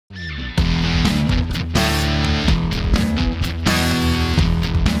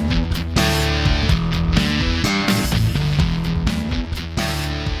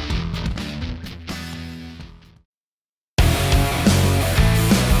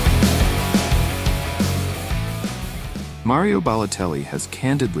Mario Balotelli has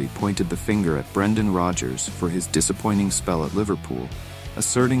candidly pointed the finger at Brendan Rodgers for his disappointing spell at Liverpool,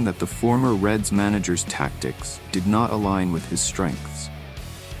 asserting that the former Reds manager's tactics did not align with his strengths.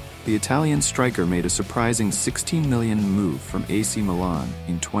 The Italian striker made a surprising $16 million move from AC Milan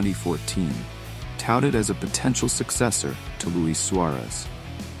in 2014, touted as a potential successor to Luis Suarez.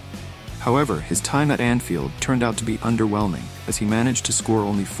 However, his time at Anfield turned out to be underwhelming, as he managed to score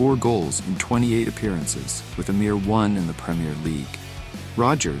only 4 goals in 28 appearances, with a mere 1 in the Premier League.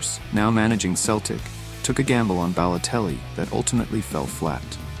 Rodgers, now managing Celtic, took a gamble on Balotelli that ultimately fell flat.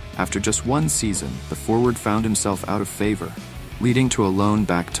 After just 1 season, the forward found himself out of favor, leading to a loan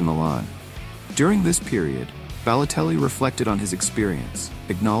back to Milan. During this period, Balotelli reflected on his experience,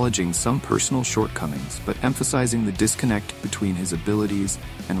 acknowledging some personal shortcomings but emphasizing the disconnect between his abilities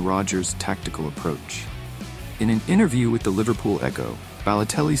and Rodgers' tactical approach. In an interview with the Liverpool Echo,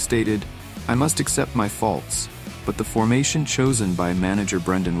 Balotelli stated, "I must accept my faults, but the formation chosen by manager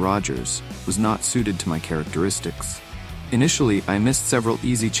Brendan Rodgers was not suited to my characteristics. Initially, I missed several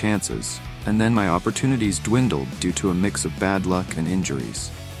easy chances, and then my opportunities dwindled due to a mix of bad luck and injuries."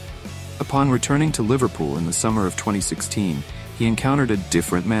 Upon returning to Liverpool in the summer of 2016, he encountered a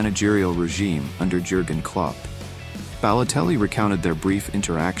different managerial regime under Jurgen Klopp. Balotelli recounted their brief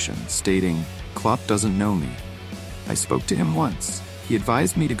interaction, stating, "Klopp doesn't know me. I spoke to him once. He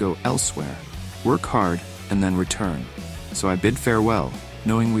advised me to go elsewhere, work hard, and then return. So I bid farewell,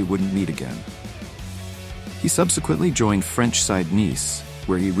 knowing we wouldn't meet again." He subsequently joined French side Nice,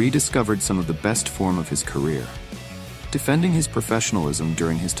 where he rediscovered some of the best form of his career. Defending his professionalism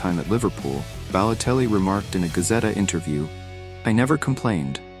during his time at Liverpool, Balotelli remarked in a Gazzetta interview, "I never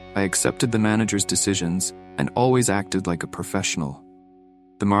complained. I accepted the manager's decisions and always acted like a professional.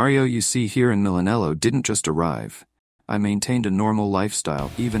 The Mario you see here in Milanello didn't just arrive. I maintained a normal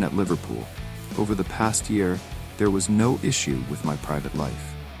lifestyle even at Liverpool. Over the past year, there was no issue with my private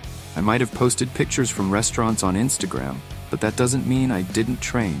life. I might have posted pictures from restaurants on Instagram, but that doesn't mean I didn't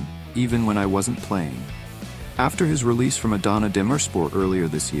train, even when I wasn't playing." After his release from Adana Demirspor earlier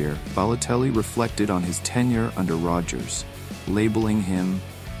this year, Balotelli reflected on his tenure under Rodgers, labeling him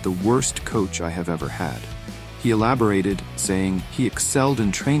the worst coach I have ever had. He elaborated, saying he excelled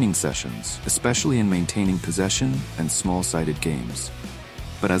in training sessions, especially in maintaining possession and small-sided games.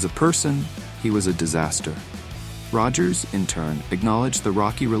 But as a person, he was a disaster. Rodgers, in turn, acknowledged the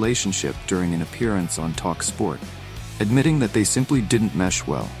rocky relationship during an appearance on Talk Sport, admitting that they simply didn't mesh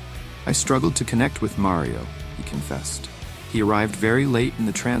well. "I struggled to connect with Mario," he confessed. "He arrived very late in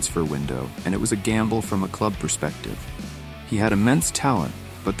the transfer window, and it was a gamble from a club perspective. He had immense talent,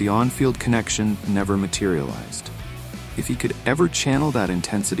 but the on-field connection never materialized. If he could ever channel that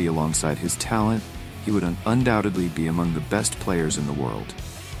intensity alongside his talent, he would undoubtedly be among the best players in the world."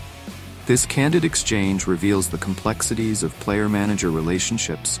 This candid exchange reveals the complexities of player-manager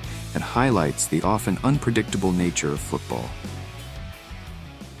relationships and highlights the often unpredictable nature of football.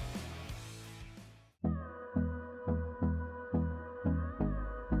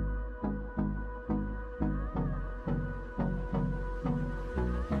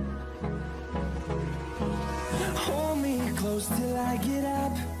 Hold me close till I get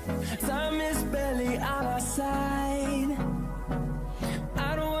up. Time is barely on our side.